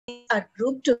are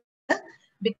grouped together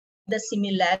because of the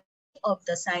similarity of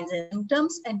the signs and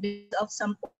symptoms and because of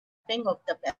some overlapping of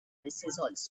the pathogenesis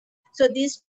also. So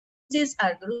these diseases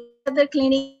are grouped together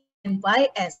clinically, and why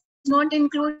S is not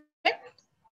included?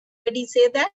 Anybody say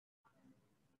that?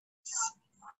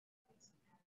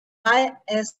 Why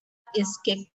S is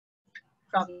kicked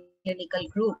from the clinical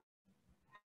group?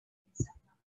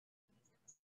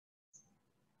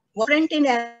 Different in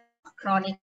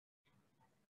chronic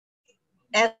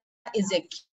asthma is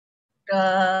acute.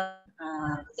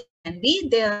 It can be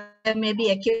there may be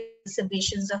acute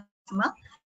exacerbations of asthma.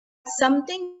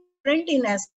 Something different in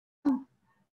asthma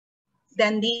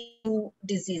than these two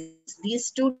diseases.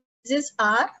 These two diseases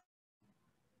are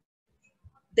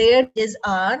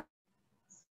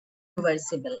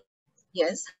reversible.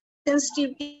 Yes,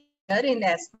 sensitivity in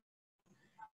asthma.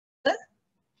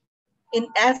 In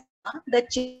asthma, the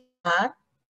changes are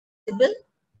reversible.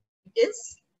 It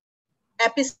is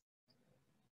episodic.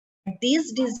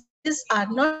 These diseases are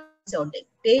not episodic.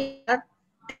 They are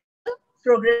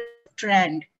progressive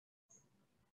trend.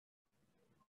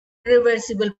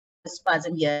 Reversible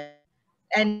spasm here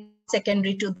and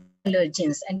secondary to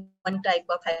allergens and one type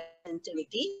of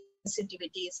hypersensitivity.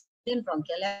 Sensitivity is in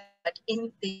bronchial, but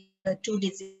in the two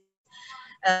diseases,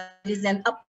 there is an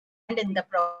up and in the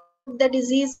process of the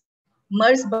disease,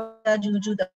 MERS,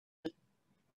 Juju, the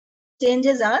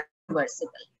changes are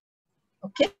reversible.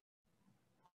 Okay,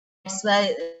 that's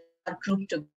why are grouped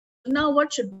together. Now,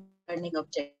 what should be the learning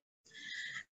objective?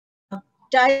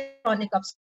 Type chronic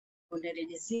obstructive pulmonary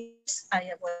disease. I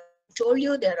have already told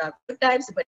you there are two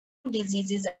types, but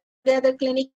diseases are together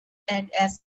clinic and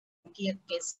as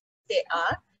case they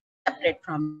are separate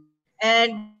from.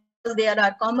 And there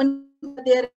are common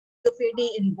there COPD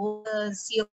in both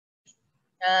COPD.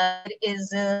 There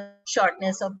is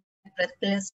shortness of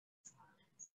breathless.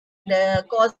 The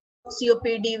cause of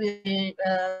COPD will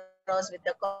cross with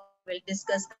the cause. We'll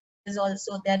discuss is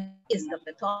also that is the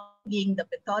pathology. Being the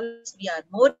pathologist, we are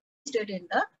more interested in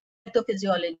the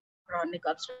pathophysiology of chronic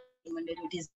obstructive pulmonary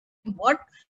disease. What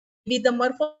will be the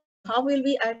morphology? How will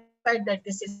we identify that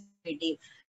this is COPD?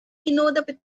 We know the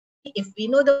pathology. If we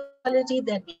know the pathology,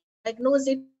 then we diagnose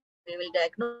it. We will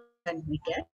diagnose and we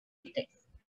can treat it.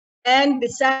 And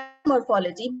besides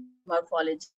morphology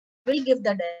will give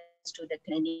the diagnosis to the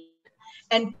clinic,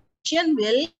 and patient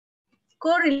will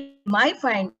correlate my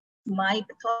findings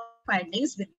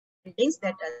with findings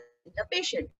that are in the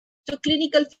patient. So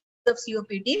clinical features of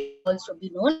COPD also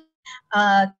be known.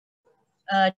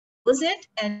 Use it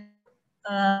and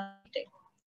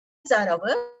these are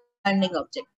our learning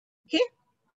object. Okay.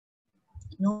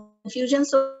 No confusion.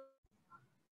 So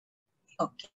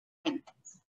okay.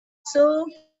 So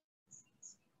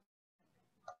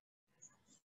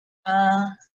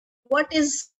what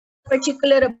is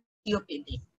particular about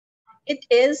COPD? It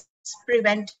is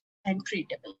prevent and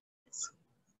treatable.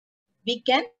 We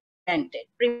can prevent it.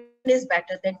 Prevent is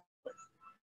better than cure.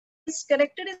 Its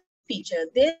characteristic feature,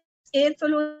 this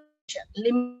airflow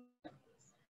limitation.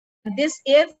 This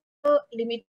airflow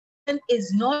limitation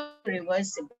is not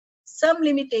reversible. Some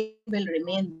limitation will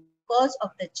remain because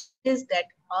of the changes that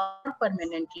are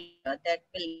permanently that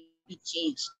will be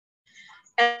changed.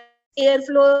 And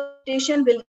airflow limitation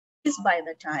will increase by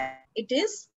the time it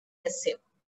is excessive.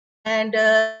 And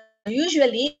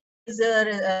usually is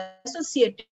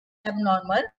associated with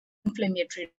abnormal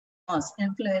inflammatory response.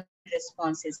 Inflammatory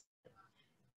responses.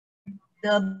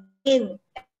 The main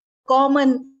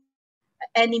common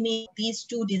enemy of these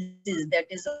two diseases, that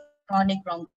is chronic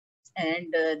bronchitis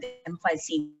and the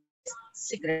emphysema,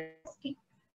 cigarette smoking.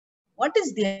 What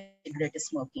is the cigarette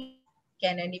smoking?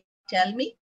 Can anybody tell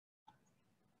me?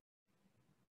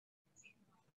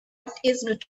 What is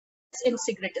notorious in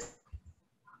cigarette smoking?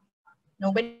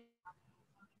 Nobody?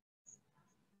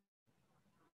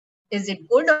 Is it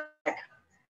good or bad?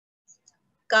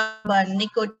 Carbon,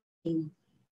 nicotine,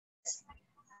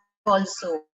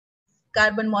 also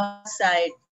carbon monoxide.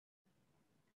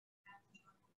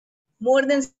 More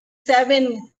than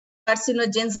 7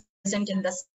 carcinogens present in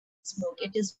the smoke.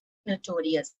 It is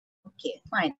notorious. Okay,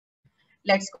 fine.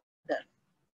 Let's go further.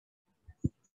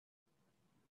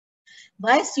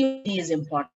 Why COPD is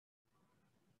important?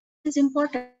 It is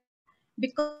important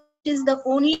because it is the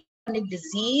only chronic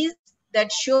disease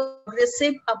that shows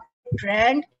progressive upward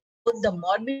trend both the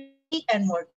morbidity and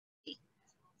mortality.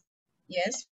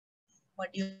 Yes.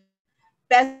 What do you?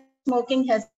 Passive smoking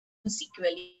has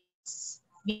sequelae.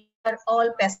 We are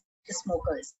all passive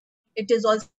smokers. It is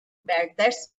also bad.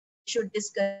 That's should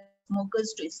discuss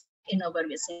smokers to in our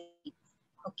vicinity.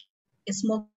 Okay.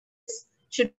 Smokers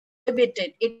should be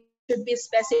prohibited. It should be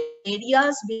specific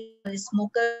areas where the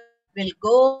smoker will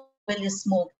go, will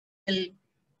smoke will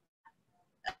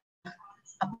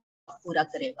पूरा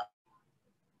करेगा.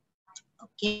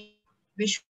 Okay, we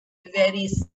should be very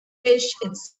selfish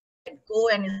and go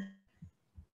and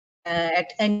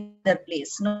at any other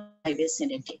place, not my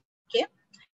vicinity. Okay,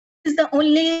 this is the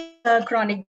only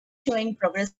chronic showing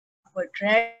progress for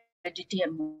trend, rigidity,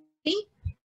 and mobility,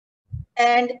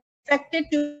 and expected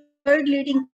to third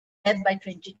leading death by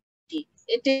 2020.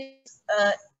 It is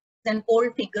an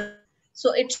old figure,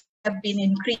 so it should have been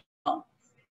increased now.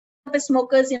 The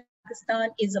smokers in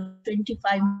Pakistan is about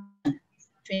 25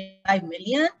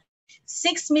 million.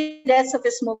 6 million deaths of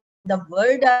smokers in the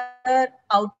world are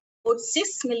out.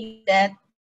 6 million deaths,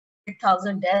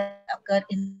 100,000 deaths occur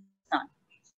in Pakistan.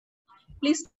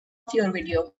 Please stop your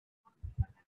video.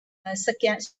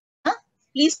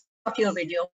 Please stop your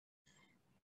video.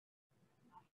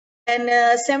 And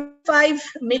 75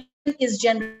 million is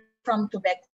generated from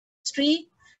tobacco industry.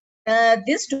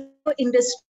 This tobacco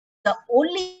industry, the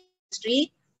only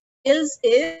industry, is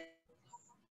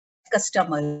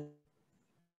customer.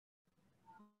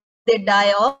 They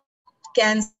die of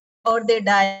cancer or they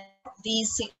die of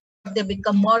these, they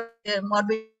become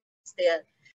morbid there.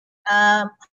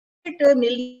 100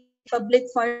 million public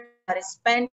funds are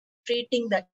spent treating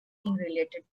the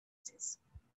related diseases.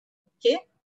 Okay,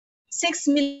 6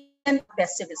 million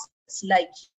passivists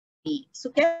like me. So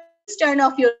can you please turn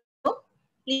off your video?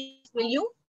 Please, will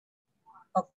you?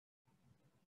 Okay.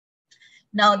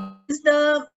 Now this is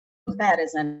the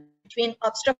comparison between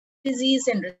obstructive disease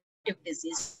and restrictive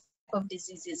disease. Of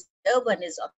diseases, the one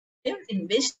is obstructive, in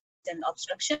which an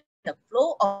obstruction the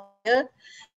flow of air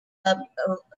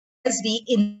as the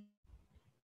in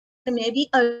maybe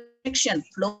a restriction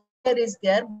flow air is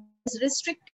there is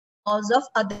restricted because of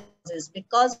other causes,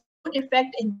 because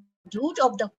effect in root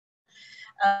of the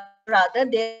rather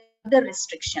there the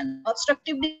restriction.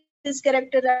 Obstructive disease is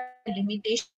characterized by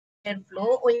limitation air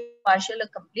flow or partial or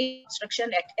complete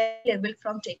obstruction at air level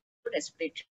from taking to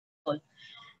respiratory control.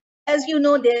 As you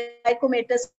know, there is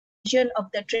dichomatous division of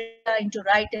the trachea into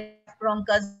right and left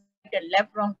bronchus, and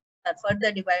left bronchus are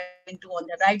further divided into, on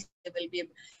the right there will be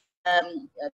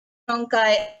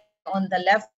bronchi, on the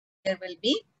left there will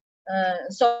be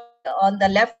so on the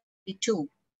left will be two.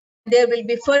 There will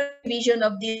be further division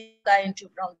of the bronchi into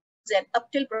bronchus, and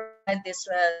up till this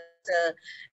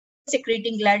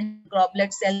secreting gland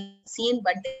goblet cell seen,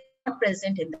 but they are not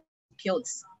present in the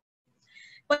bronchioles.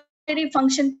 Pulmonary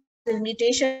function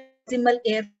limitation. Maximal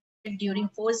air during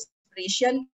forced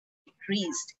respiration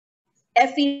increased.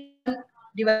 FE1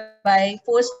 divided by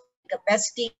forced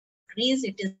capacity increase,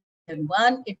 it is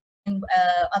 1. It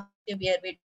obstructive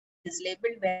airway is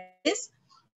labeled when it is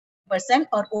 %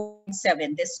 or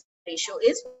 0.7. This ratio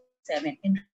is 7.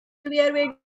 In airway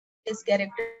is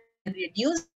characterized by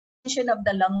reduced tension of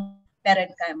the lung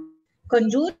parenchyma.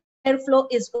 Conducive airflow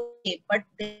is okay, but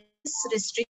there is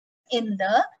restriction in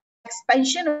the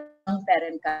expansion of lung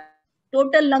parenchyma.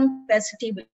 Total lung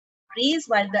capacity will increase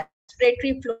while the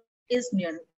respiratory flow is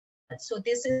near. So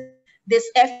this is this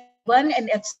F1 and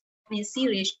FVC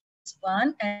ratio is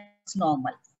 1 and it's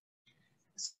normal.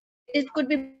 So it could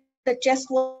be the chest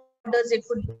disorders, it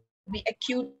could be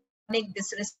acute chronic,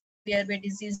 this respiratory airway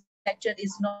disease lecture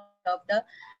is not of the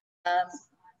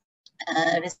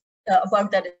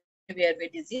about the respiratory airway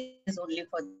disease, is only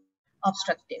for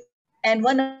obstructive. And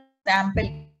one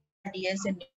example DS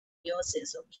and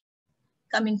pneumosis. Okay.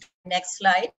 Coming to the next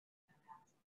slide.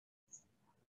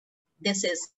 This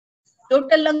is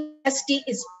total lung capacity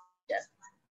is better.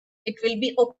 It will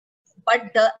be okay,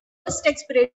 but the first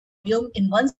expiratory volume in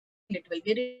one second it will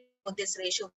be this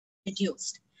ratio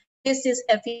reduced. This is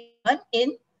FE1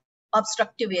 in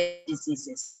obstructive airway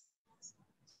diseases.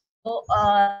 So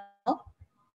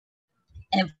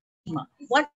emphysema.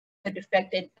 What is the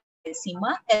defect in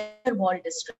emphysema? Air wall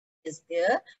destruction is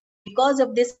there. Because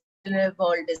of this air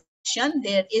wall destruction,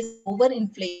 there is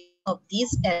overinflation of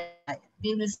these air.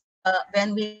 We will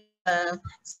when we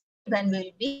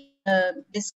will be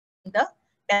discussing the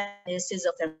pathogenesis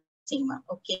of emphysema.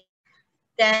 Okay.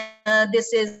 Then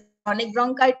this is chronic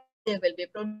bronchitis. There will be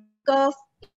prolonged cough.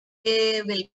 They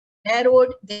will be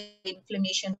narrowed. There will be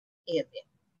inflammation of the airway,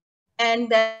 and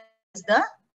that is the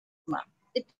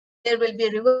there will be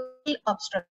reversible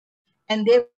obstruction, and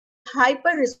there will be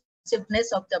hyper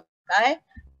responsiveness of the bronchi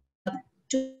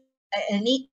to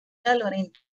any or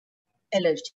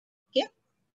allergy. Okay.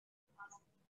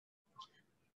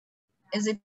 Is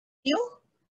it you?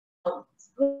 What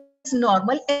is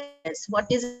normal illness? What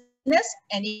is illness?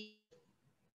 Any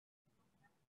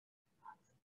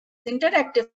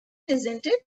interactive, isn't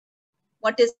it?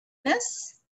 What is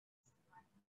illness?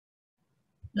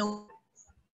 No.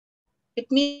 It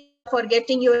means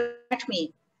forgetting your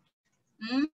anatomy.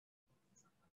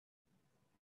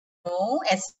 No,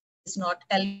 S is not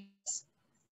alveolus.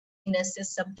 Sinus is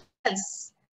something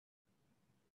else.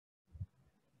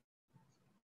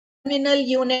 Terminal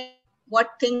unit, what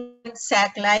thing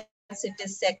sac like? It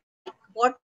is sac.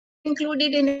 What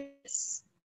included in it?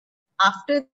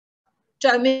 After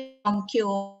terminal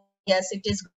bronchiole, yes, it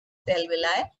is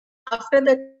alveoli. After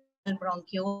the terminal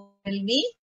bronchiole will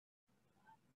be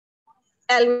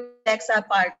alveoli are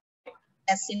part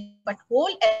as in, but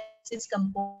whole S is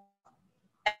composed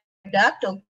of duct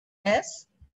of S,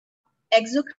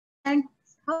 exocrine and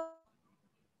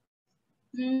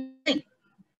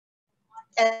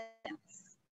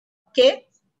okay,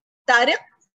 Tariq,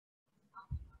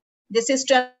 this is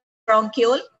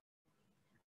bronchiole.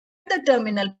 The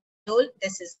terminal bronchiole,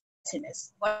 this is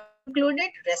sinus. What included?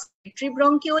 Respiratory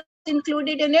bronchiole is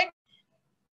included in it.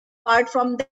 Apart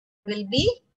from that will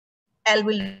be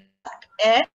alveoli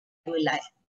and alveoli.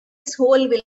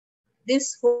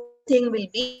 This whole thing will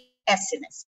be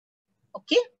sinus.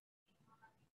 Okay.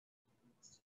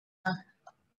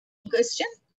 Question.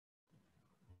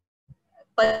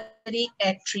 Pulmonary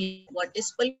atria. What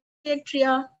is pulmonary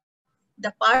atria?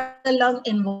 The part of the lung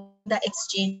involved the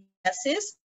exchange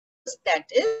gases. That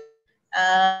is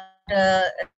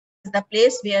the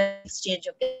place where exchange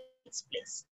of gases takes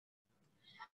place.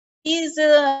 Is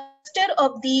cluster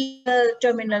of the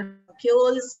terminal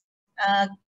bronchioles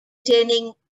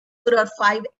containing 4 or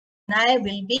 5 ani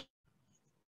will be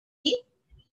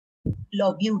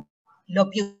lobule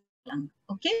lung.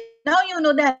 Okay, now you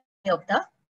know the anatomy of the.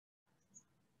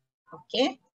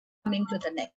 Okay, coming to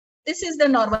the next. This is the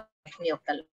normal anatomy of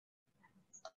the lung.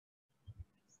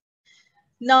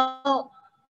 Now,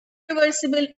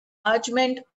 irreversible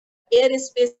enlargement air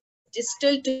space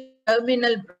distal to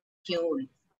terminal bronchiole.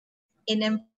 In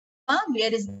emphysema,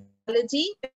 where is pathology?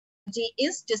 Pathology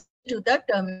is distal to the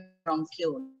terminal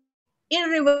bronchiole.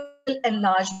 Irreversible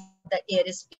enlargement of the air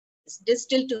space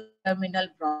distal to terminal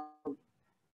bronchiole.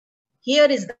 Here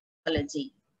is the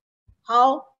pathology.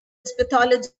 How this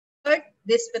pathology occurred?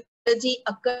 This pathology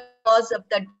occurs because of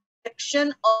the deflection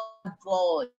of the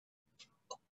wall.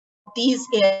 These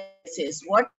air spaces.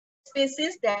 What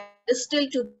spaces that distal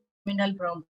to the terminal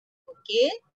bronchiole? Okay.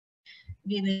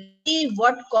 We will see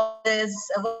what causes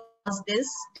this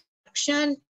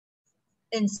deflection.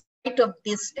 In spite of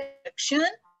this deflection,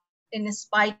 in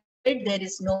spite of it, there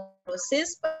is no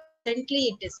fibrosis, but recently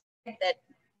it is said that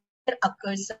there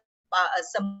occurs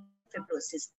some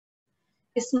fibrosis.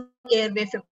 Small airway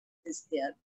fibrosis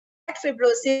there. That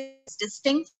fibrosis is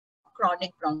distinct from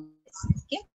chronic bronchitis.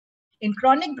 Okay. In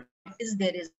chronic bronchitis,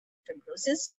 there is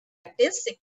fibrosis, that is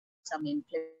some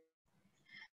inflammation.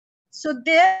 So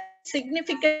there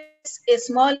significance a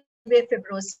small airway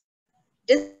fibrosis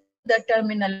the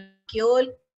terminal bronchiole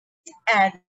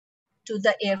and to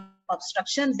the air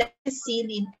obstruction that is seen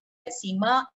in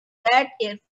emphysema. That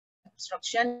air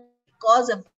obstruction because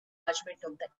of the enlargement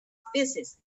of the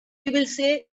spaces. We will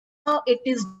say how it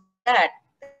is that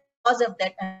because of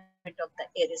that enlargement of the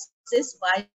air spaces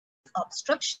by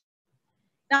obstruction.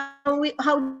 Now,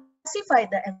 how to classify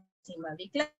the emphysema? We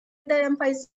classify the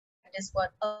emphysema is for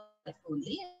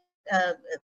only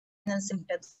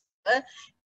symptoms.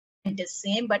 It is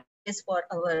same, but it is for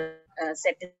our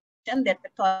satisfaction that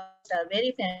pathologists are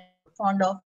very fond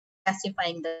of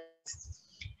classifying the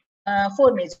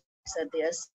 4 major types are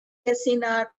there.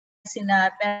 And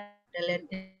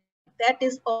that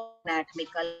is all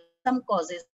anatomical. Some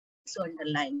causes so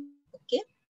underlying. Okay.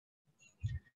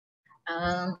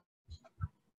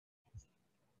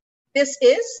 This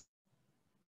is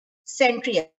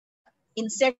centria. In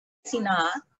centria,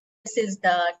 this is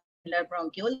the terminal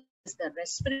bronchiole. This is the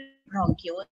respiratory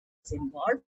bronchiole is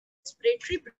involved.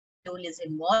 Respiratory bronchiole is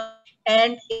involved,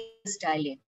 and it is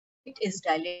dilated. It is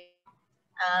dilated.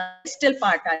 Distal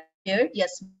part are here.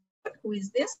 Yes. Who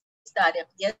is this?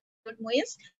 Yes.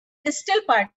 Moise. Distal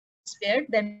part is spared.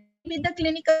 Then will be the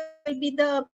clinical. Will be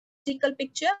the physical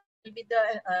picture. Will be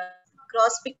the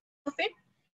cross picture of it.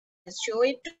 Let's show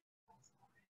it.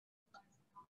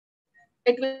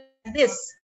 It will be this.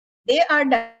 They are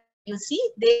dilated. You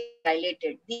see, they are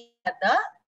dilated. These are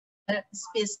the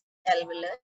space alveoli.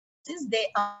 They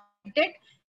are dilated.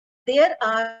 There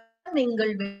are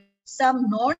mingled with some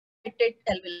non-dilated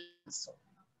alveoli also.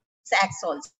 Sacs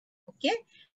also. Okay.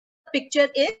 The picture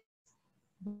is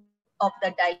of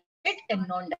the dilated and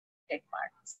non-dilated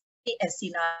parts. The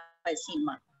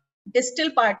emphysema.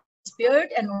 Distal part is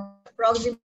spared and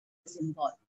proximal is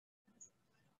involved.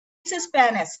 This is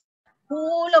pan-S.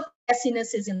 Whole of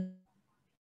sinus is involved.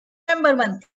 Remember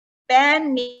one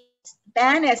thing,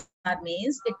 pan-SNR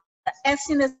means the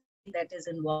sinus that is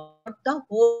involved, not the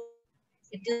whole.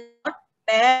 It is not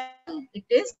pan, it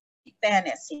is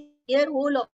pan-acid. Here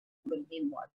whole of will be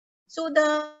involved. So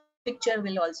the picture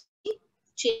will also be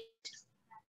changed.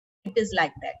 It is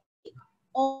like that.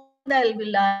 All the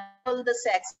alveoli, all the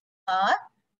sacs are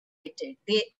dilated.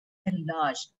 They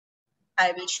enlarged.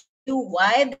 I will show you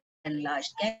why they are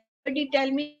enlarged. Can anybody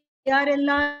tell me they are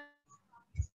enlarged?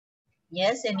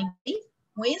 Yes, anybody?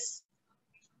 Who is?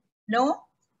 No?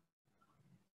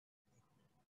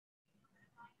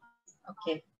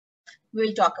 Okay. We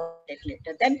will talk about it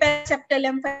later. Then paraseptal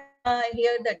emphysema,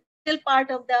 here the distal part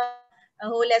of the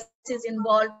whole essence is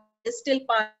involved. Distal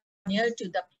part near to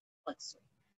the also.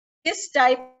 This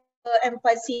type of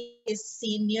emphysema is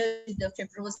seen near to the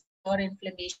fibrosis or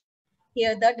inflammation.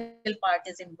 Here the distal part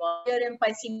is involved. Here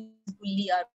emphysema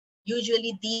are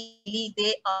usually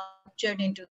they are ruptured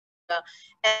into the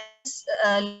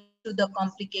to the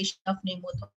complication of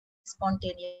pneumothorax.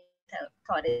 Spontaneous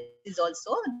thorax is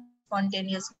also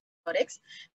spontaneous thorax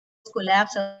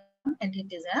collapse, and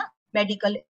it is a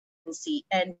medical emergency,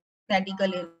 and medical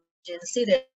emergency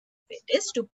it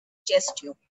is to chest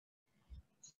tube.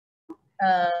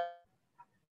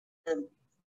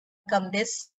 Come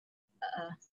this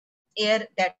air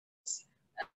that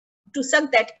to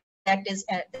suck that is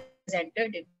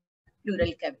entered in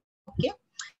pleural cavity. Okay,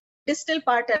 distal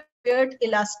part appeared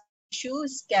elastic tissue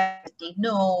scarcity.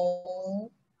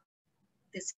 No,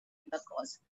 this is the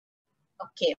cause.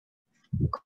 Okay,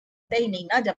 नहीं नहीं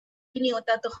ना जब नहीं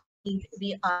होता तो we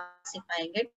are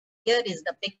classifying it. Here is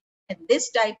the picture. And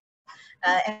this type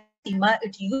emphysema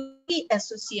it usually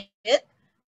associated with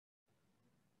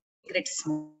cigarette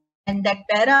smoke, and that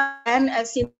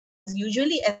para-emphysema is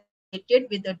usually associated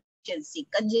with the deficiency,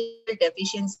 congenital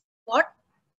deficiency. What?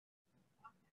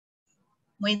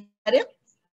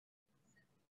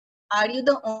 Are you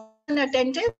the only one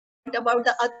attentive? What about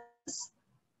the others?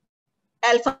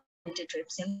 Alpha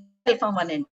antitrypsin, alpha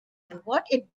 1 and what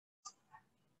it.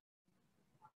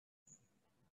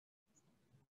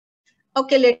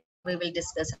 Okay, we will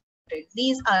discuss it.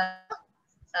 These are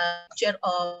picture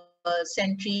of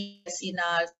century,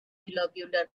 CNR,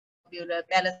 lobular,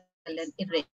 parasol, and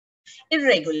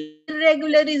irregular.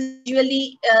 Irregular is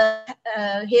usually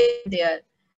here and there,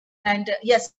 and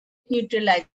yes,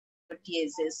 neutralize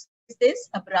proteases. Is this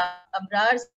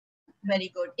Abrars? Very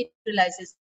good. It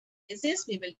neutralizes proteases.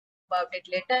 We will talk about it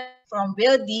later. From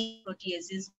where these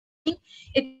proteases, it's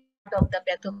part of the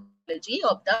pathology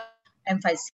of the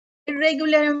emphysema.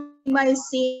 Irregular emphysema is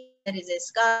seen. There is a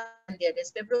scar and there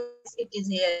is fibrosis. It is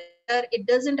here. It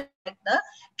doesn't affect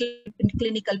the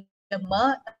clinical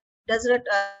does not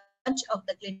much of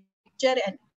the clinical picture,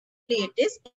 and it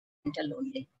is mental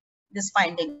only. This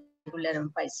finding irregular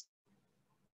emphysema.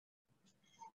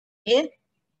 Okay,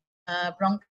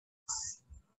 bronchitis,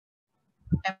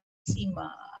 emphysema,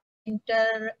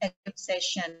 interactive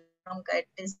session,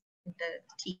 bronchitis,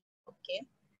 okay.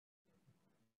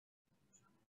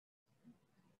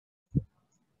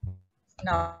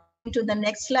 Now, to the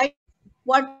next slide.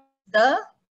 What the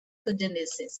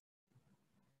pathogenesis?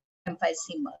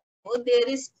 Emphysema. So there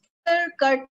is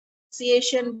clear-cut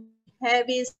association,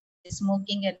 heavy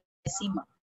smoking and emphysema.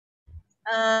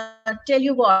 Tell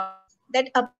you what,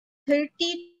 that up 50%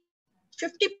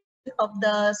 of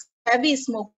the heavy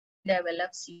smoke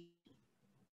develops COPD.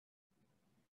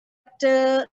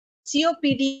 But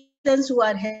COPD patients who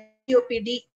are heavy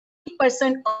COPD,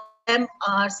 80% of them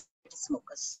are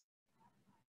smokers.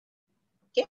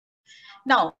 Okay.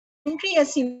 Now, entry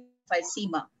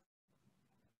emphysema.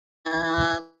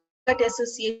 Cut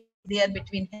association there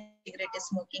between cigarette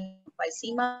smoking and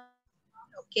emphysema.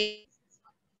 Okay.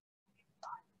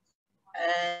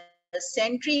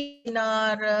 Century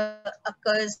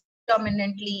occurs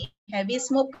dominantly heavy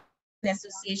smoke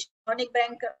association chronic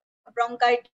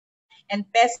bronchitis, and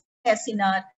PASIN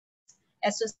are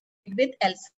associated with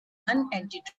alpha-1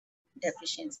 antitrypsin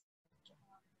deficiency.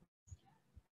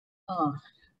 Oh,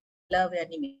 love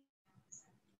anime.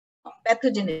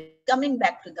 Pathogenesis. Coming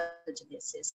back to the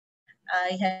pathogenesis,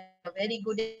 I have a very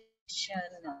good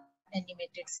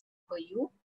animated for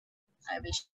you. I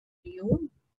will show you.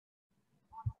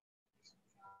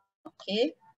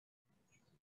 Okay.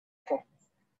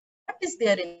 What is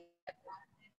there in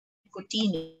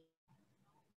nicotine?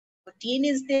 Nicotine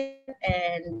is there,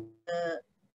 and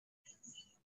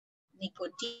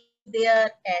nicotine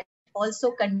there, and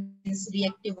also contains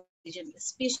reactive oxygen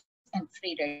species and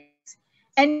free radicals.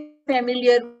 And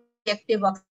familiar reactive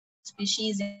oxygen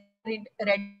species and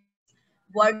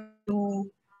what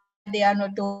do they are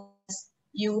notorious?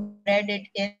 You read it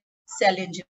in cell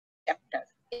engineering chapter,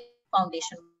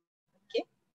 foundation. Okay.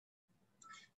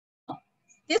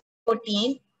 This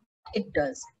protein it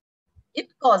does. It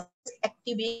causes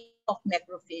activation of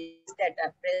macrophages that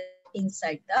are present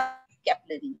inside the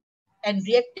capillary. And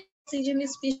reactive oxygen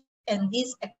species and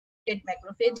these activated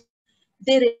macrophages,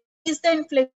 they release the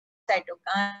inflammatory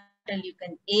cytokine,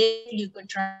 interleukin-8,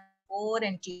 leukotriene-4,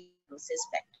 and tuberculosis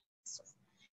factors.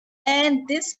 And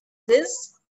this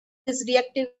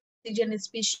reactive oxygen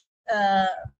species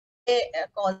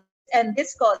causes, and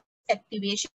this causes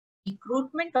activation,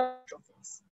 recruitment of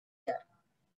neutrophils.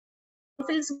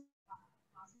 Neutrophils,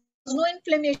 no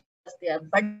inflammation is there,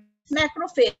 but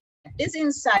macrophage is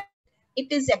inside,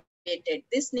 it is activated.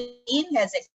 This gene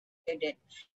has activated,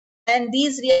 and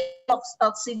these reactive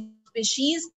oxygen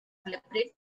species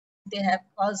they have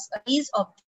caused a release of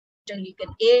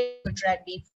interleukin-8,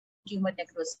 leukotriene-B, tumor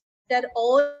necrosis.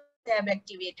 All have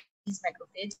activated these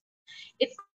macrophages. It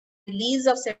release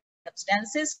of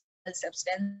substances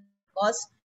cause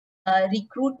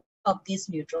recruit of these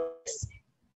neutrophils.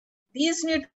 These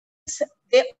neutrophils,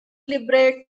 they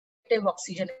liberate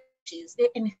oxygen species, they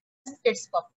enhance its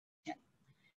population,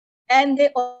 and they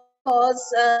also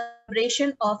cause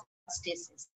liberation of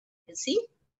elastasis. You see,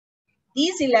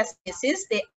 these elastasis,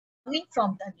 they are coming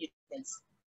from the neutrophils.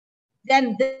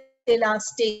 Then this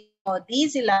elastic or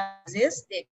these elastasis,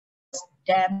 they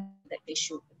damage the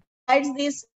tissue. Besides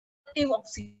these active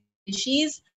oxygen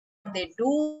species, they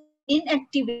do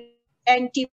inactivate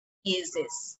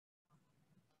antiproteases.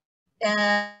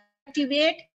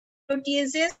 Activate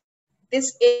proteases.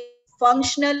 This is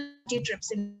functional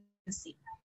antitrypsin deficiency.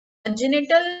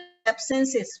 Congenital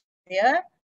absence is there,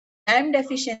 and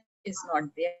deficiency is not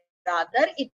there. Rather,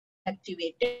 it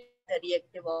activated the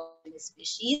reactive oxygen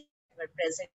species that were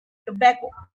present in tobacco.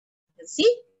 You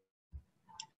see,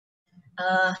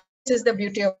 this is the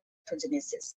beauty of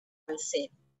pathogenesis, I will say.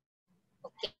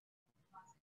 Okay.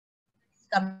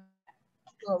 Come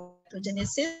to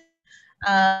pathogenesis.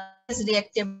 These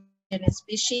reactive oxygen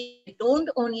species don't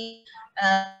only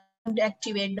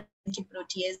activate the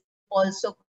antiprotease,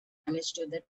 also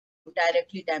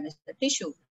directly damage the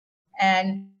tissue,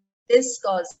 and this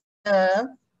causes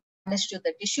damage to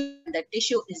the tissue. The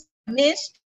tissue is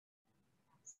damaged,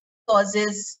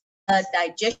 causes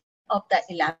digestion of the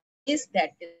elastasis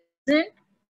that is present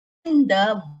in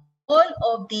the wall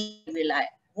of the alveoli.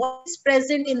 What is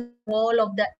present in the wall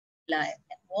of the alveoli?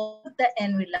 Wall of the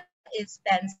alveoli is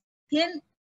thin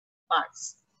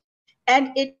parts,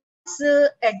 and it is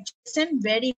adjacent,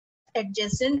 very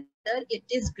adjacent. It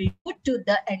is glued to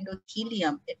the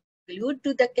endothelium. It is glued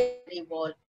to the capillary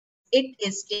wall. It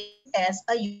is taken as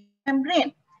a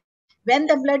membrane. When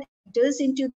the blood enters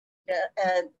into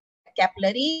the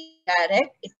capillary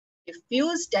direct, it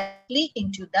diffuses directly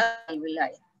into the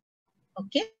alveoli.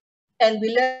 Okay,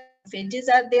 alveolar phages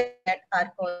are there that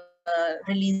are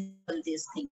releasing all these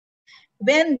things.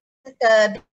 When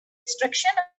the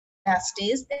destruction of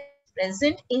elastase that is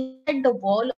present inside the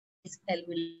wall of this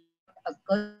alveoli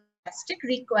occurs, elastic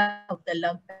requirement of the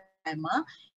lung parenchyma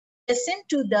adjacent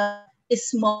to the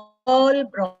small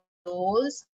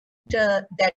bronchioles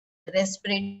that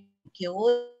respiratory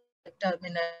bronchioles,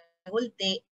 terminal,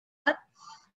 they are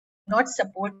not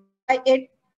supported by it.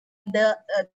 The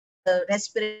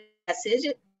respiratory passage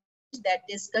that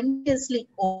is continuously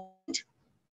opened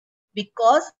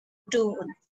because to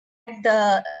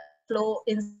the flow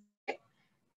inside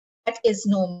that is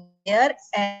no more,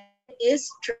 and is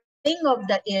trapping of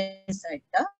the air inside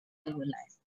the alveoli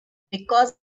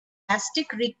because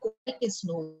elastic recoil is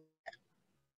no more.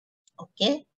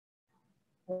 Okay.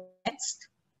 Next,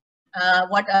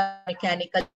 what are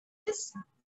mechanical causes?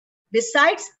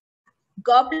 Besides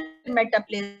goblet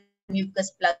metaplasia,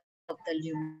 mucus plug of the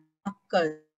lumen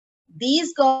occurs.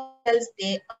 These goblets,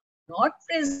 they are not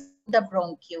present in the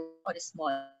bronchiole or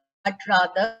small, but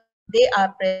rather they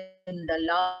are present in the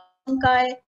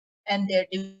bronchi and they are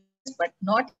diffused, but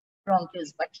not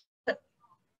bronchioles. But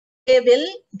there will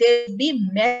be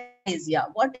metaplasia.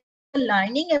 What is the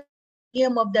lining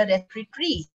epithelium of the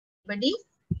respiratory? Anybody?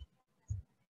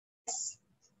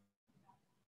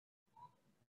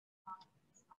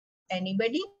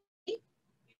 Anybody?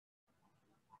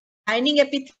 Lining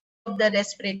epithelium of the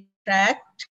respiratory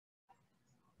tract.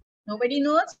 Nobody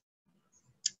knows?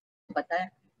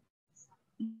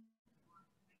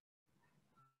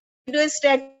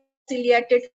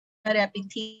 Ciliated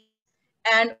epithelium,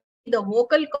 and the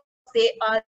vocal cords, they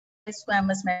are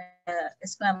stratifying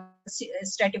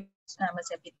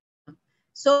epithelium.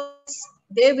 So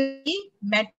they will be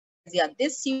metaplasia.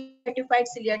 This stratified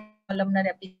ciliated columnar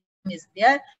epithelium is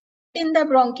there. In the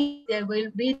bronchi, there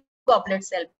will be goblet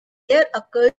cell. There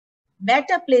occurs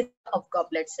metaplasia of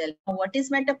goblet cell. Now, what is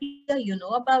metaplasia? You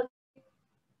know about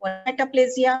what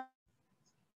metaplasia?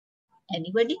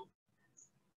 Anybody?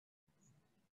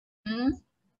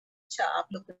 अच्छा, आप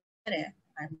लोग कर रहे हैं?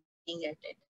 I'm looking at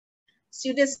it.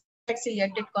 Pseudocyte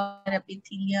ciliated corner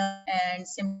epithelium and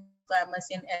simple squamous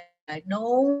in alveoli. No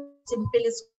simple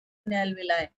is in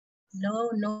alveoli. No,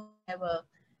 never.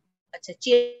 Achha,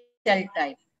 change cell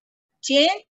type.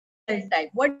 Change cell type.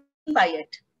 What do you mean by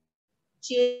it?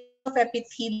 Change of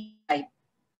epithelial type.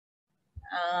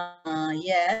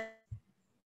 Yes.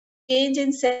 Change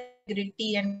in cell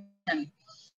integrity and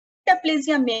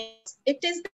metaplasia means it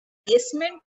is the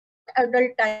placement of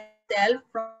adult type cell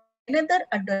from another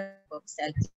adult type of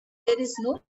cell. There is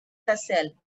no cell.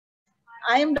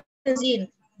 I am Dr. Zin.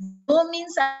 No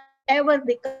means I ever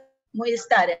become Muiz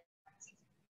Tariq.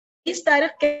 Muiz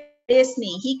Tariq can replace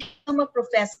me. He can become a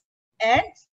professor and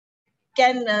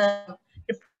can,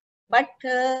 but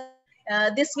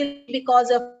this will be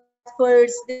because of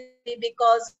efforts,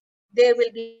 because there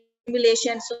will be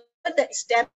stimulation. So the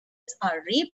steps are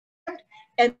reprogrammed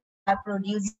and are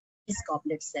producing these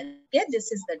goblet cells. Okay,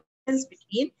 this is the difference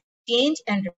between change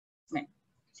and replacement.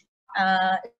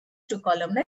 To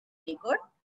columnar, very good.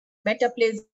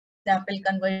 Metaplasia example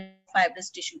convert fibrous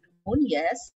tissue to bone.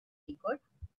 Yes, very good.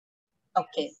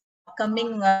 Okay,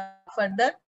 coming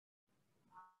further,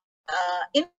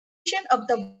 inflammation of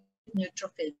the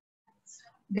neutrophils.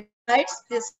 Besides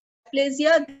this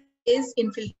metaplasia, is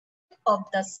infiltration of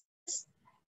the cells,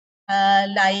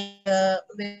 like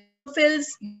neutrophils.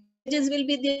 Messages will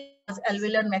be there.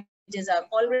 Alveolar messages are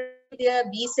already there.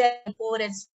 B cell, B4,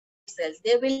 and cells.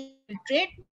 They will infiltrate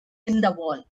in the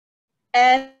wall,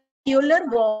 and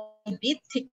alveolar wall will be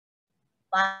thick.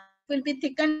 Why will be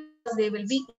thickened? Because they will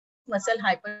be muscle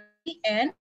hypertrophy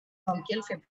and bronchial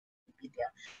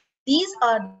fibrillation. These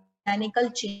are mechanical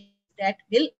changes that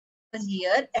will occur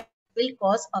here and will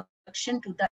cause obstruction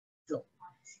to the flow.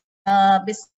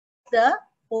 Besides the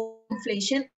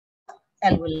inflation of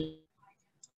alveoli.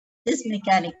 This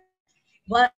mechanical.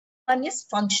 One is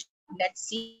functional. Let's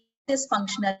see this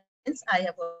functional means. I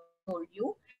have told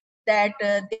you that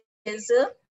there is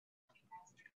a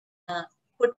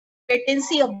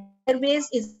patency of airways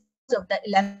is of the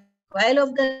elastic coil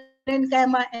of the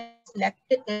parenchyma, and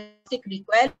elastic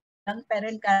recoil of lung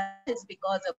parenchyma is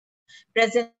because of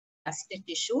present elastic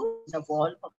tissue in the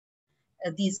wall of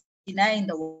these in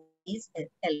the wall of these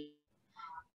alveoli.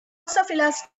 Loss of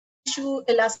elastic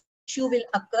tissue will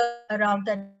occur around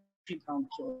the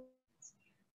bronchiole.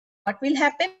 What will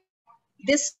happen?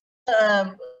 This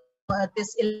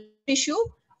this elastic tissue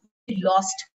will be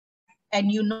lost,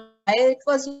 and you know why it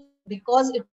was, because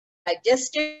it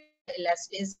digested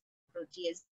elastase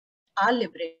protease are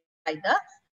liberated by the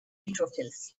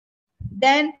neutrophils.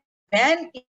 Then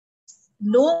when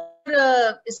no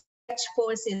stretch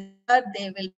force is there, they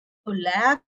will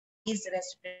collapse these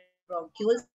respiratory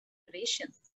bronchioles respiration.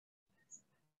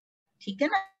 ठीक है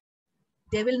ना?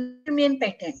 They will remain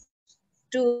patent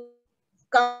to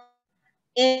come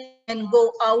in and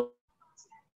go out,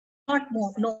 not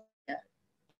move, no,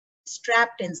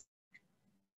 strapped inside.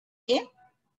 Okay,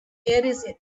 here is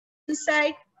it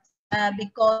inside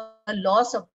because the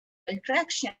loss of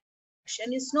traction.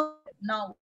 Traction is no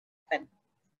now happen.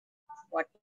 What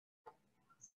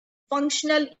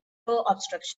functional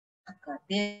obstruction occur?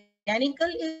 The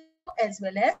mechanical as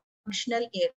well as functional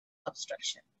air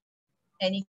obstruction.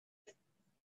 Any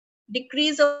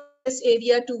decrease of this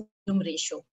area to volume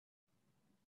ratio.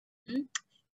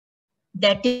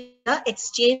 That is the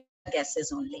exchange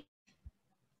gases only.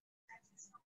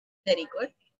 Very good.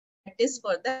 That is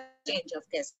for the exchange of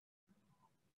gases.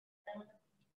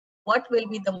 What will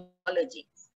be the morphology?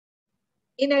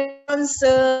 In advance,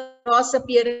 cross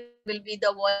appearance will be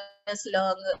the voice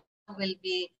lung, will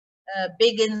be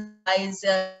big in size,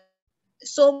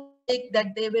 so big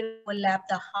that they will overlap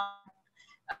the heart.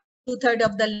 2/3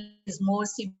 of the lung is more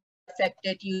severely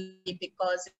affected usually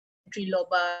because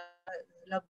triloba,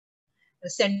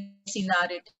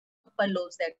 sensorinarity, upper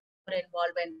lobes that are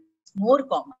involved and it's more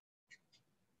common.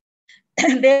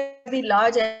 There will be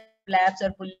large flaps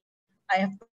or bulli. I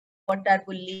have what are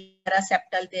bulli,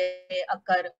 paraseptal, they may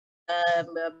occur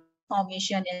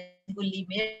formation and bulli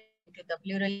may into the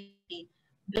plurality.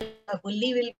 Bulli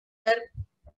will be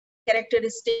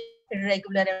characteristic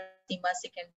irregular emphysema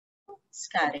second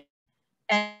scarring.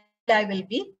 And alveoli will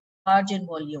be large in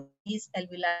volume. These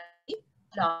alveoli will be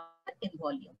large in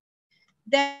volume.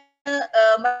 Then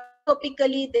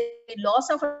microscopically, the loss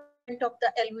of the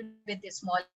alveoli with the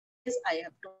small is, I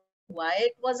have told why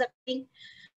it was occurring.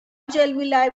 Large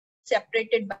alveoli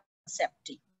separated by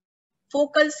septi.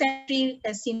 Focal central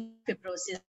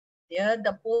fibrosis. There,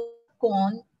 the pore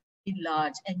cone is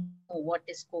large, and you know what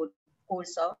is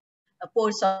pores of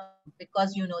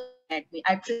because you know anatomy.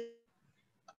 I treat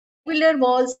alveolar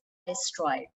walls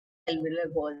destroyed.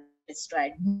 Alveolar walls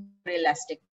destroyed. No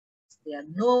elastic is there.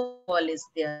 No wall is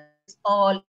there. It's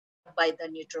all by the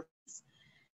neutrophils.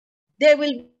 There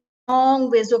will be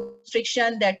long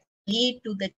vasoconstriction that lead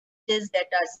to the changes that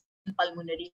are in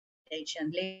pulmonary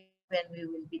hypertension. Later, when we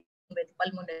will be with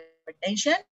pulmonary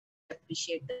hypertension,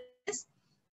 appreciate this.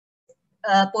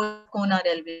 Pulmonar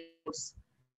alveolus.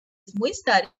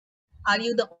 Muistar, are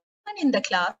you the only one in the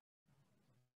class?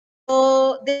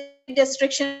 So the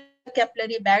destruction of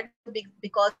capillary bed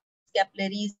because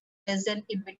capillaries present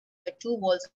in between the two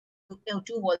walls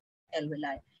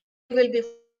alveoli. It will be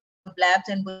blabs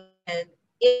and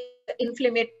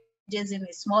inflammatory changes in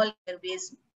small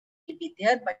airways will be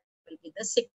there, but it will be the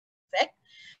sick effect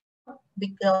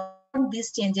because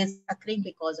these changes occurring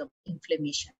because of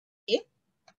inflammation. Okay.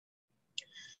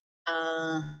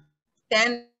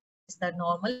 Then is the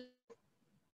normal.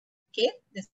 Okay,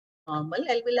 this is normal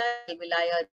alveoli. Alveoli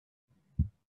are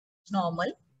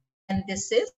normal, and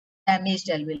this is damaged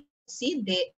alveoli. See,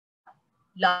 they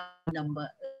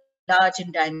large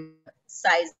in diameter,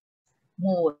 size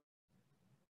more.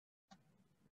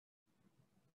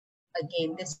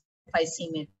 Again, this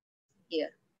emphysema here.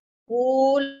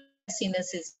 Whole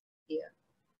sinus is here.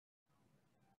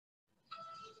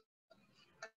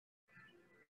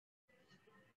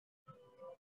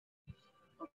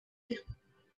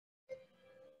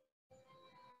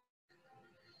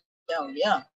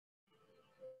 Yeah.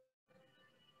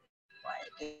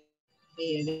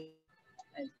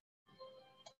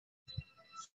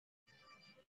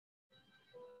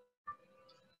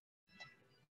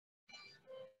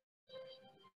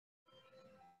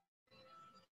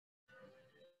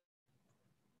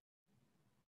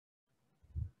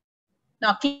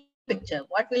 Now, picture.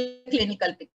 What will be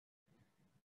clinical picture?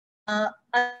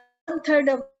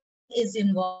 1/3 of is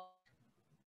involved.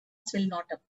 Will not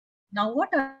appear. Now,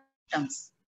 what are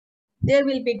symptoms? There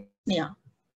will be dyspnea.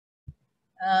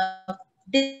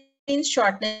 This means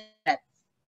shortness of breath.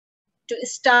 To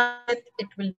start with, it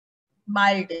will be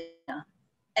mild dyspnea.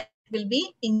 It will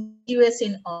be insidious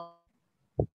in all.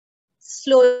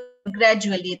 Slowly,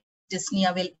 gradually,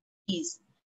 dyspnea will ease.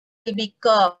 There will be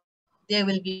cough. There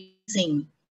will be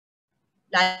wheezing.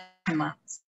 Like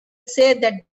say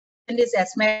that is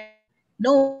asthmatic.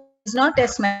 No, it's not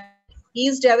asthmatic. He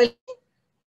is developing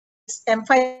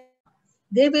emphysema.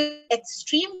 They will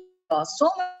extreme loss.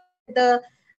 So much the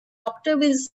doctor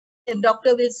will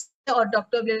say or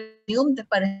doctor will assume the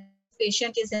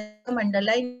patient is some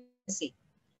underlying disease.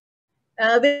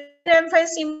 With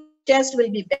emphysema, chest will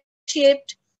be bell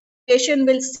shaped. Patient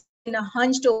will sit in a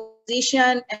hunched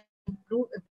position and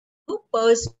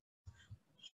purse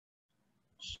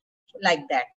like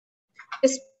that.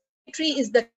 Respiratory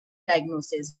is the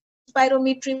diagnosis.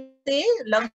 Spirometry say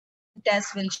lung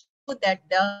test will show that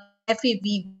the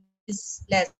FEV is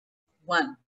less than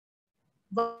 1.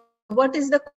 But what is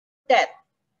the test?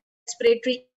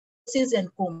 Respiratory disease and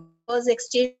coma. Because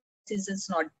exchange is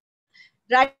not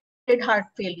right-sided heart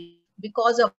failure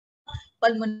because of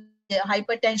pulmonary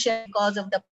hypertension, because of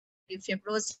the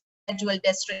fibrosis, gradual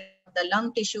destruction of the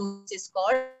lung tissue is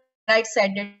called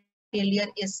right-sided failure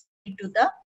is to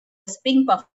the spring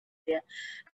puff.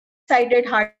 Right-sided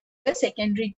heart failure,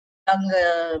 secondary lung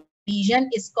lesion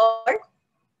is called.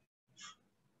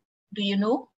 Do you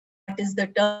know what is the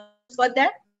term for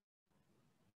that?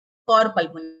 Cor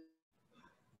pulmonary.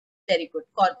 Very good.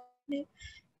 Cor pulmonary.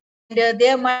 And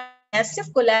there might be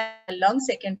massive collapse of the lung,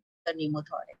 second the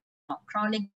pneumothorax. Now,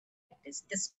 chronic is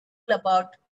this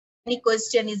about any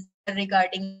question is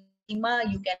regarding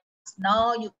emphysema, you can ask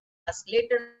now, you can ask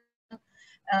later,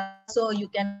 so you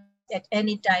can at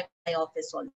any time in my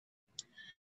office also.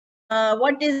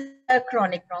 What is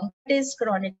chronic bronchitis?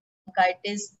 Chronic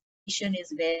bronchitis condition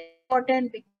is very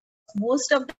important because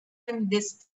most of the time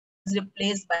this is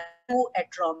replaced by 2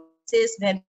 atromyces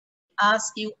when we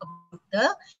ask you about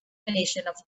the definition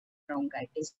of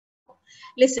bronchitis.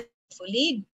 Listen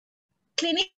carefully.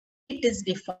 Clinically, it is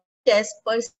defined as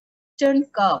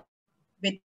persistent cough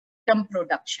with symptom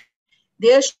production.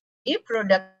 There should be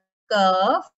product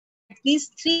curve at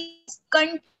least 3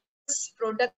 continuous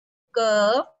product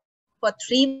curve for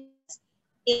 3 months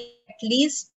in at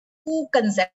least 2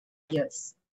 consecutive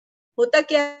years. Hota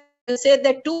kya? You say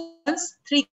that 2 months,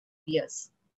 3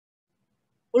 years.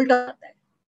 Ulta that.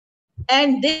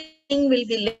 And this thing will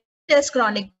be listed as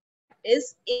chronic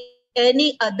bronchitis if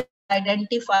any other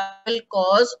identifiable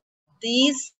cause of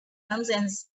these symptoms and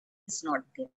is not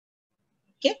there.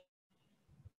 Okay.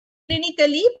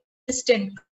 Clinically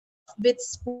persistent with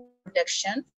spoon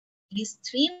protection at least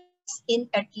 3 months in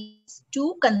at least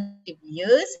 2 consecutive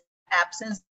years,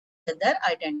 absence other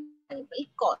identifiable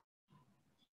cause.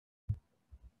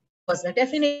 Was the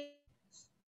definition?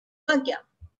 Kya?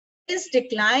 Is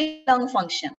decline lung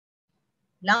function.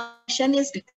 Lung function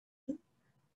is decline.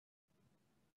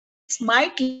 This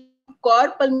might lead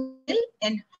to pulmonary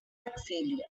and heart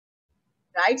failure.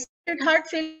 Right-sided heart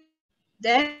failure,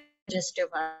 then congestive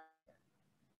heart.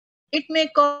 It may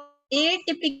cause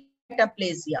atypical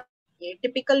metaplasia.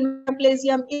 Atypical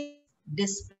metaplasia is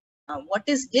dysplasia. What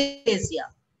is dysplasia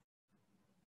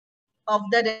of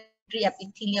the respiratory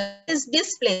epithelium? Is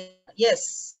dysplasia?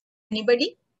 Yes.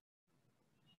 Anybody?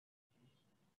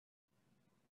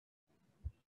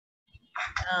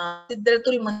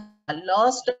 Sidratul Muntaha,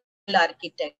 lost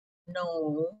architect.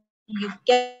 No, you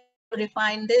can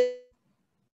refine this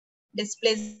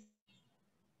dysplasia.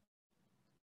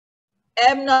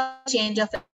 Abnormal change of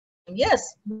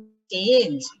yes,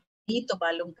 change. ही तो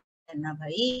मालूम करना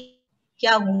भाई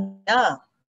क्या हुआ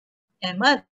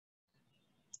अहमद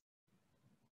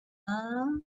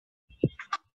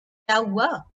क्या हुआ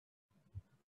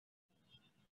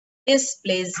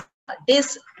dysplasia.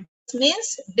 This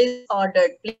means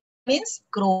disordered. Means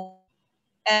growth.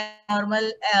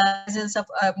 Abnormal presence of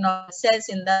abnormal cells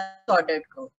in the disordered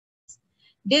growth.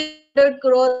 Disordered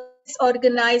growth,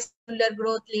 disorganized cellular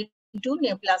growth leading to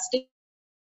neoplastic.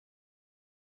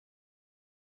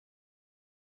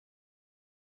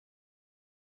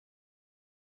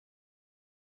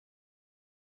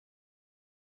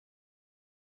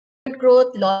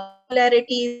 Growth, loss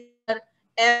polarities,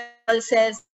 abnormal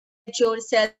cells, mature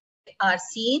cells are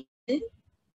seen in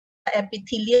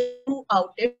epithelium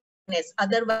throughout its.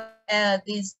 Otherwise,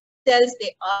 these cells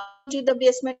they are to the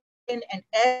basement and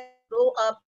as they grow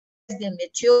up, as they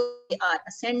mature, they are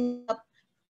ascending up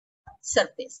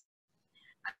surface.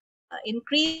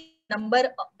 Increase number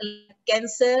of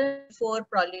cancer before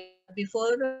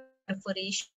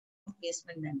perforation of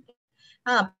basement membrane.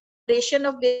 Perforation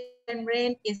of basement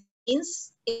membrane is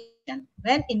infection.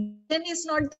 When infection is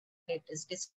not there, it is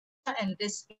dysphagia, and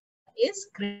this is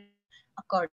grade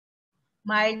according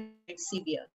mild,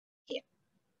 severe. Okay.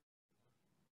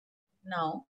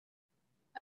 Now,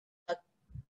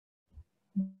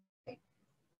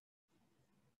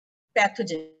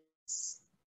 pathogens.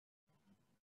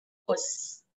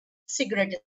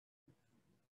 Cigarette,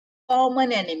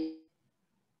 common enemy.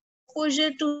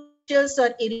 Exposure to noxious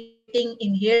or irritating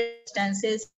inhaled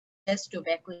substances as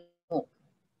tobacco smoke.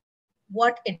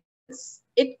 What it does?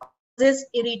 It causes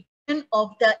irritation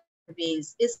of the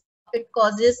airways. It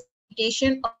causes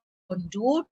irritation of the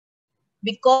conduit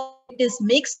because it is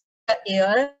mixed with the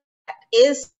air that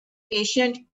is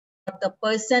patient or the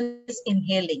person is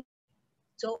inhaling.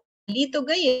 So,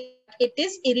 it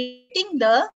is irritating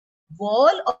the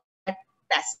wall of that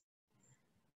passage.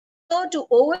 So, to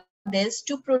overcome this,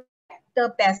 to protect the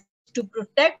passage, to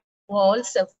protect wall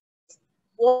surface,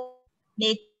 what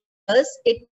nature does,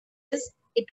 it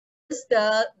causes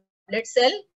the blood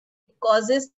cell, it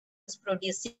causes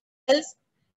producing cells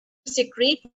to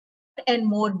secrete more and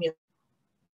more mucus,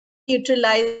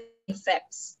 neutralize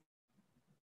effects.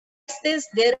 This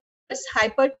there is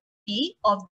hypertrophy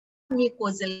of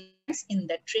mucosal glands in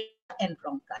the trachea and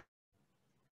bronchi.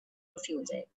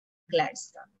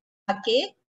 Glands.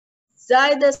 Okay.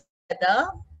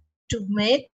 To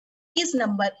make these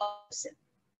number of cells.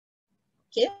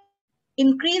 Okay.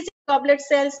 Increase goblet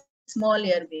cells, small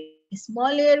airway.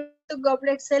 Small airway तो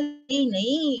goblet cell ही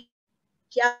नहीं.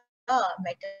 क्या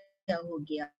Meta हो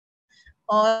गया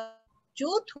और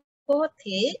जो बहुत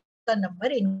थे का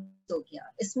नंबर इंक्रीज हो गया.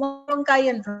 Small bronchi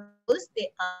and bronchioles they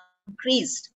are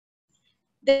increased.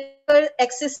 They were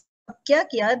excess. क्या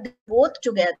किया? They both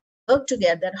together work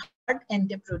together hard and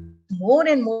they produce more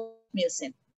and more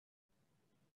mucin.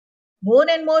 More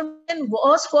and more mucin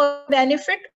was for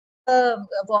benefit.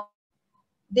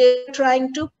 They are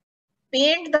trying to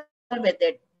paint the wall with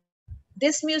it.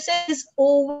 This mucin is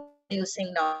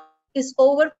overproducing now. Is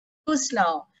overproduced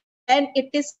now, and it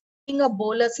is a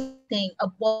bolus thing, a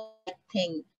ball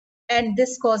thing, and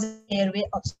this causes airway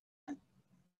obstruction.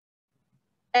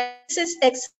 And this is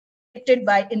accelerated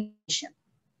by inflammation.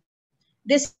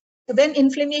 This when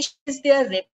inflammation is there,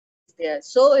 rip is there.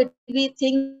 So it will be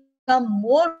things become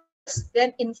more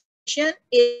when inflammation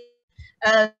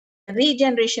is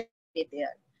regeneration is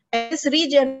there. And this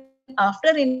regeneration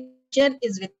after inflammation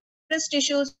is with fibrous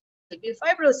tissues will be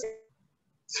fibrosis.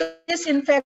 So this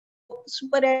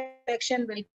super infection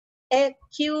will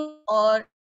acute or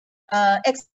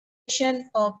extension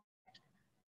of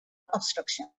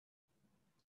obstruction.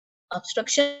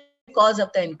 Obstruction because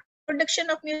of the production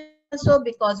of mucin, also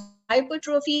because of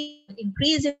hypertrophy,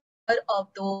 increase in number of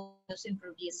those mucin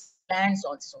producing glands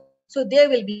also. So there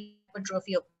will be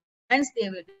hypertrophy of glands, they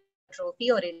will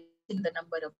atrophy or increase in the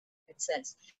number of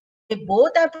cells. They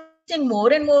both are producing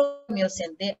more and more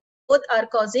mucin. They both are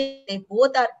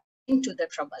into the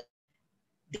trouble.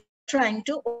 They're trying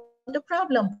to overcome the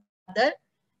problem. Rather,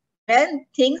 when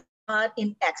things are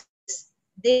in excess,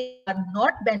 they are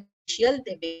not beneficial,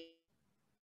 they become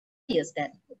yes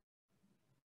then.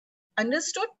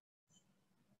 Understood?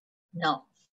 Now,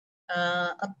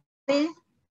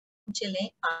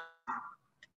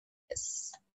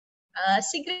 yes.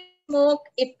 Cigarette smoke,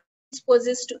 it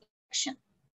exposes to infection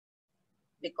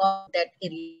because that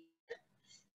area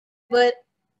where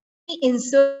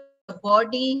insert the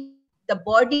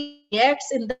body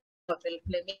reacts in the of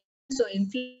inflammation. So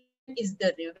inflammation is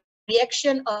the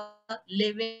reaction of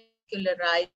living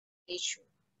vascularized tissue.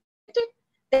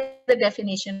 That's the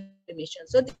definition of inflammation.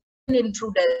 So this is an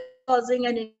intruder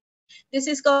causing this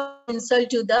is called insult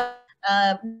to the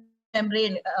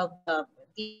membrane of the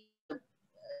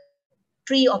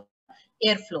tree of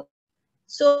airflow.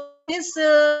 So this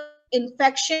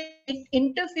infection, it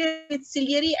interferes with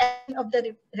ciliary action of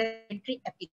the respiratory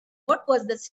epithelium. What was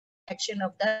the action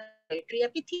of the respiratory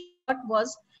epithelium? What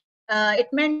was it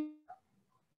meant?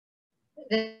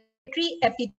 Respiratory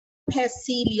epithelium has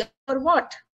cilia or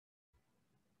what?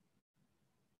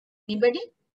 Anybody?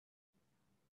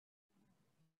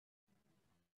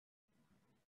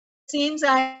 Seems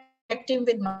I am acting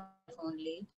with my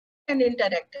only and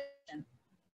interaction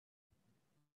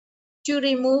to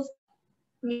remove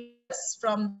mucus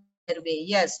from the airway.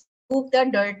 Yes, remove the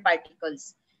dirt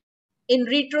particles. In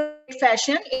retrograde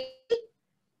fashion, it will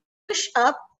push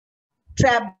up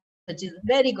trap.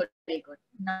 Very good, very good.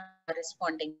 Now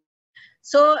responding.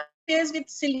 So it is with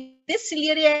this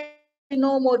ciliary action will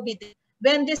no more be there.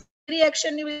 When this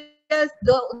reaction will,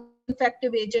 the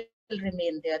infective agent will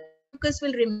remain there. Mucus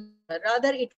will remain there.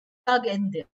 Rather, it will again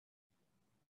there.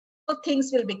 So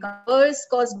things will become worse,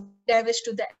 cause damage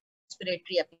to the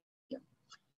respiratory epithelium.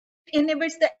 It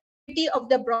inhibits the ability of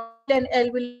the bronchial and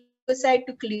alveolar side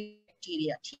to clear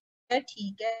bacteria.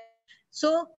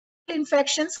 So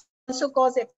infections also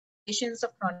cause exacerbations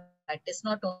of chronic bronchitis,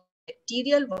 not only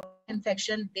bacterial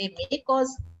infection. They may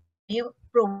cause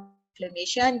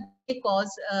inflammation, may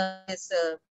cause this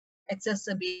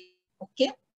exacerbation.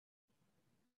 Okay.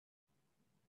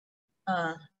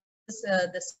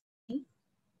 The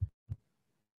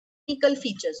clinical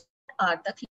features. What are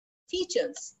the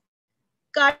features?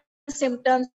 Cardiac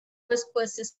symptoms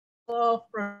persist of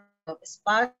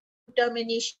sparse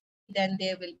termination, then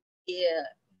there will be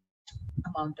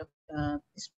amount of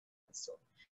so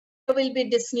there will be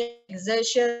dyspnea,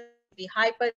 exertion, be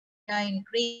hyperthermia,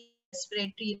 increase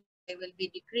respiratory, there will be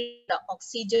decrease the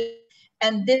oxygen,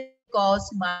 and this cause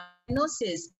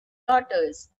myelinosis,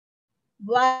 daughters.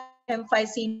 Why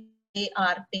emphysema they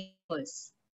are painful?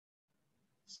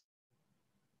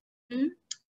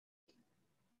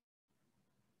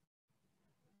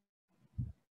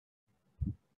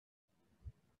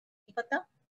 पता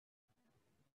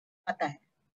पता है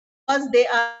because they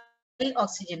are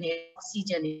oxygenated,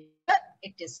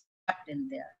 it is trapped in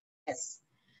there. Yes,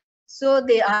 so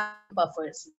they are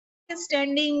buffers.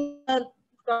 Standing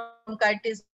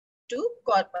bronchitis to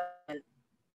corporal,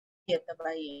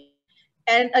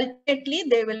 and ultimately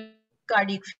they will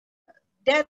cardiac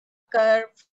death occur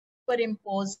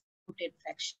superimposed foot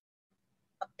infection.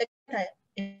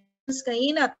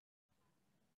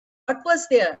 What was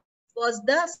there? Was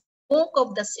the smoke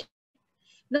of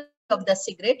the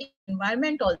cigarette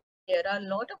environment. Also, there are a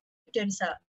lot of pollutants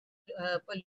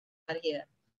are here.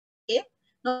 Okay,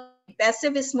 now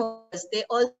passive smokers, they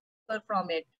all suffer from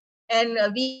it, and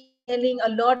we are hearing a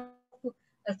lot of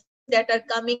that are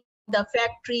coming the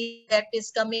factory, that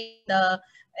is coming the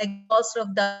exhaust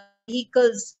of the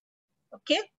vehicles.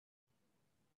 Okay,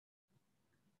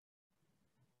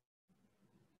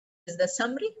 this is the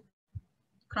summary.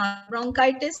 Chronic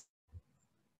bronchitis,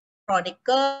 chronic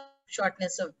cough,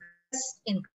 shortness of breath,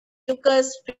 increased mucus,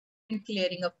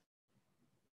 clearing of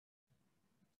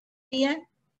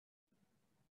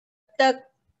the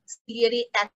ciliary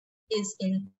act is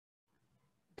in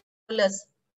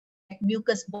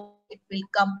mucus, it will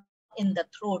come in the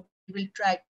throat. We will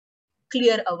try to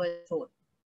clear our throat.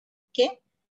 Okay,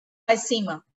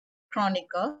 emphysema, chronic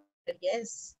cough,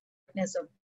 yes, of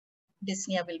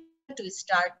dyspnea will to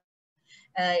start.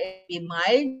 It will be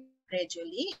mild,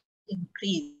 gradually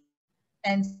increase,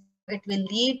 and it will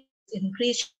lead to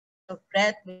increased of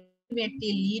breath, will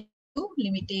ultimately lead to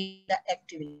limiting the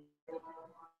activity.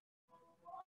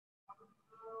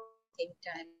 Same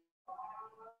time.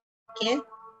 Okay.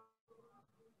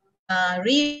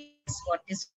 Read what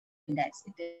is index?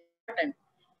 It is important.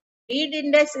 Read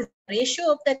index is the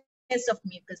ratio of the thickness of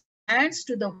mucus expands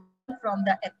to the wall from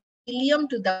the epithelium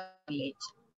to the cartilage.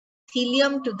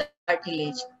 Epithelium to the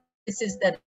cartilage. This is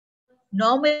the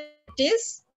normal. It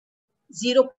is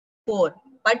 0.4,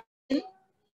 but in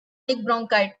chronic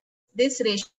bronchitis, this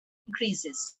ratio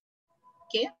increases.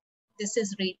 Okay, this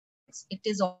is readings. It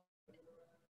is on.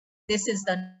 This is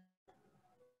the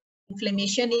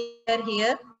inflammation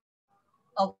here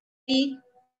of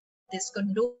this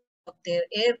conduit of their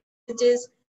air passages.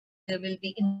 There will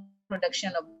be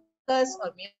production of mucus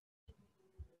or mucus.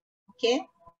 Okay,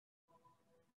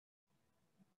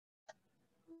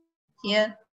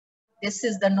 here this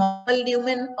is the normal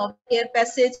lumen of air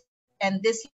passage, and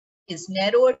this is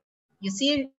narrowed. You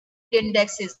see,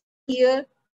 index is here,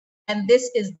 and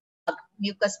this is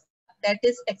mucus that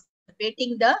is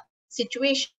exacerbating the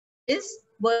situation. Is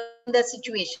the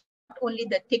situation. Not only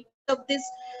the thickness of this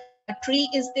tree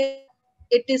is there,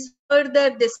 it is further,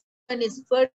 this one is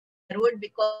further narrowed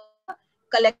because of the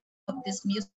collection of this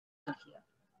mucus here.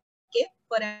 Okay,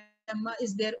 for emphysema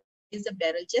is a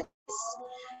barrel chest.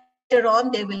 Later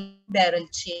on, they will barrel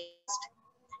chest.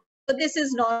 So this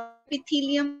is not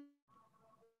epithelium.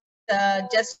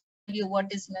 Just tell you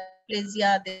what is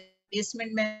neoplasia. The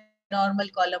basement normal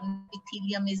column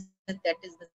epithelium is that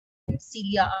is the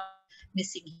cilia are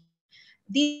missing.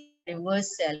 These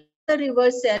reverse cell. The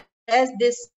reverse cell, as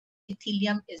this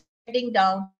epithelium is heading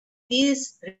down,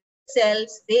 these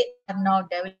cells, they are now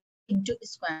developing into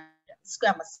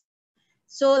squamous.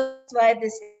 So that's why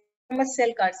this squamous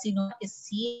cell carcinoma is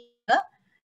seen in the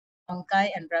bronchi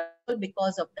and bronchiole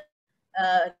because of the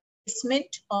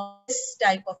placement of this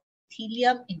type of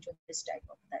epithelium into this type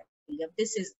of epithelium.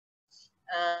 This is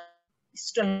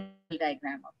histological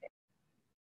diagram of it.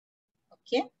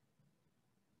 Okay.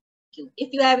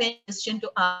 If you have any question to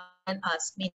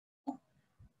ask me,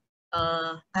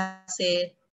 I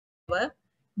say no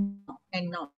and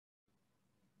no.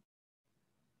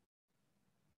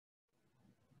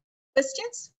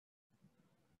 Questions?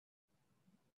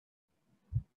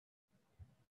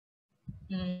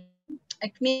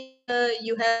 It means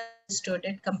you have understood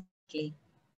it completely.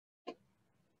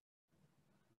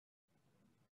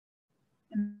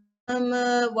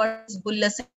 What is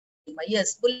bullous emphysema?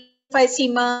 Yes, bullous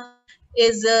emphysema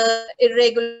is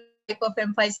irregular type of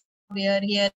emphysema where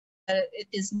here it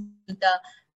is the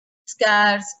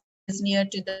scars, is near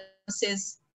to the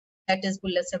noses. That is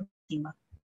bullous emphysema.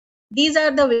 These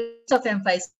are the ways of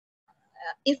emphysema.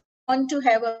 If you want to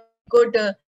have a good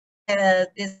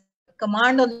this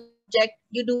command on the subject,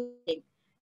 you do it.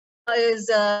 There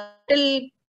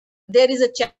is a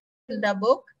chapter in the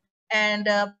book, and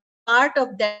part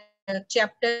of that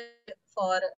chapter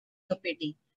for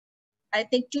COPD. I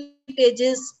think 2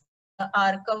 pages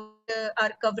are covered.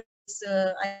 I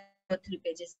have 3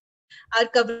 pages are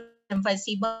covered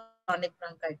emphysema, chronic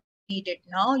bronchitis. Read it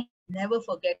now. You never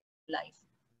forget life.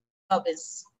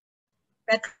 Obvious.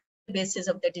 Basis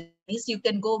of the disease. You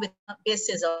can go with a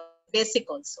basis of basic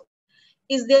also.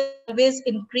 Is there always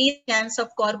increased chance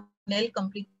of corneal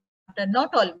complete?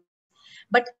 Not always.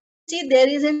 But see, there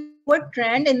is a upward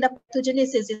trend in the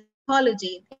pathogenesis in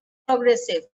pathology. It's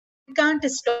progressive. You can't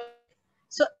stop.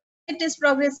 So it is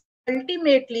progressive.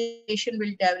 Ultimately, patient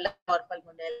will develop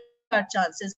pulmonary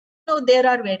chances. So there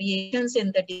are variations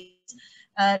in the disease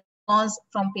response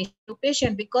from patient to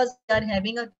patient because they are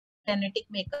having a genetic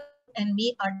makeup and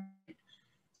we are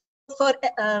for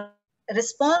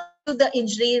response to the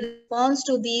injury, response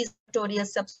to these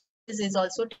notorious substances is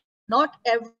also not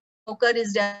every smoker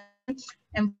is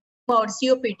developing or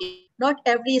COPD. Not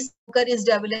every smoker is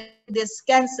developing this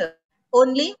cancer.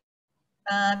 Only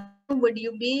would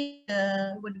you be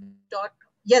taught?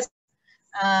 Yes,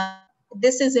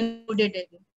 this is included in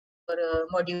your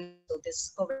module. So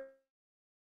this cover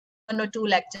 1 or 2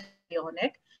 lectures on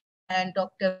it, and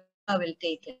Dr. will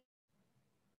take it.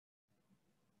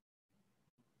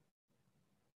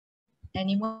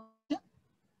 Any more?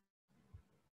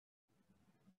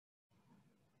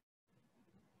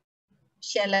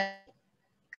 Shall I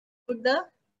conclude the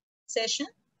session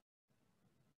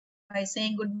by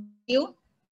saying good to you?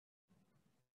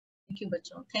 Thank you,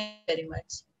 bachon. Thank you very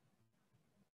much.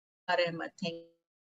 Thank you.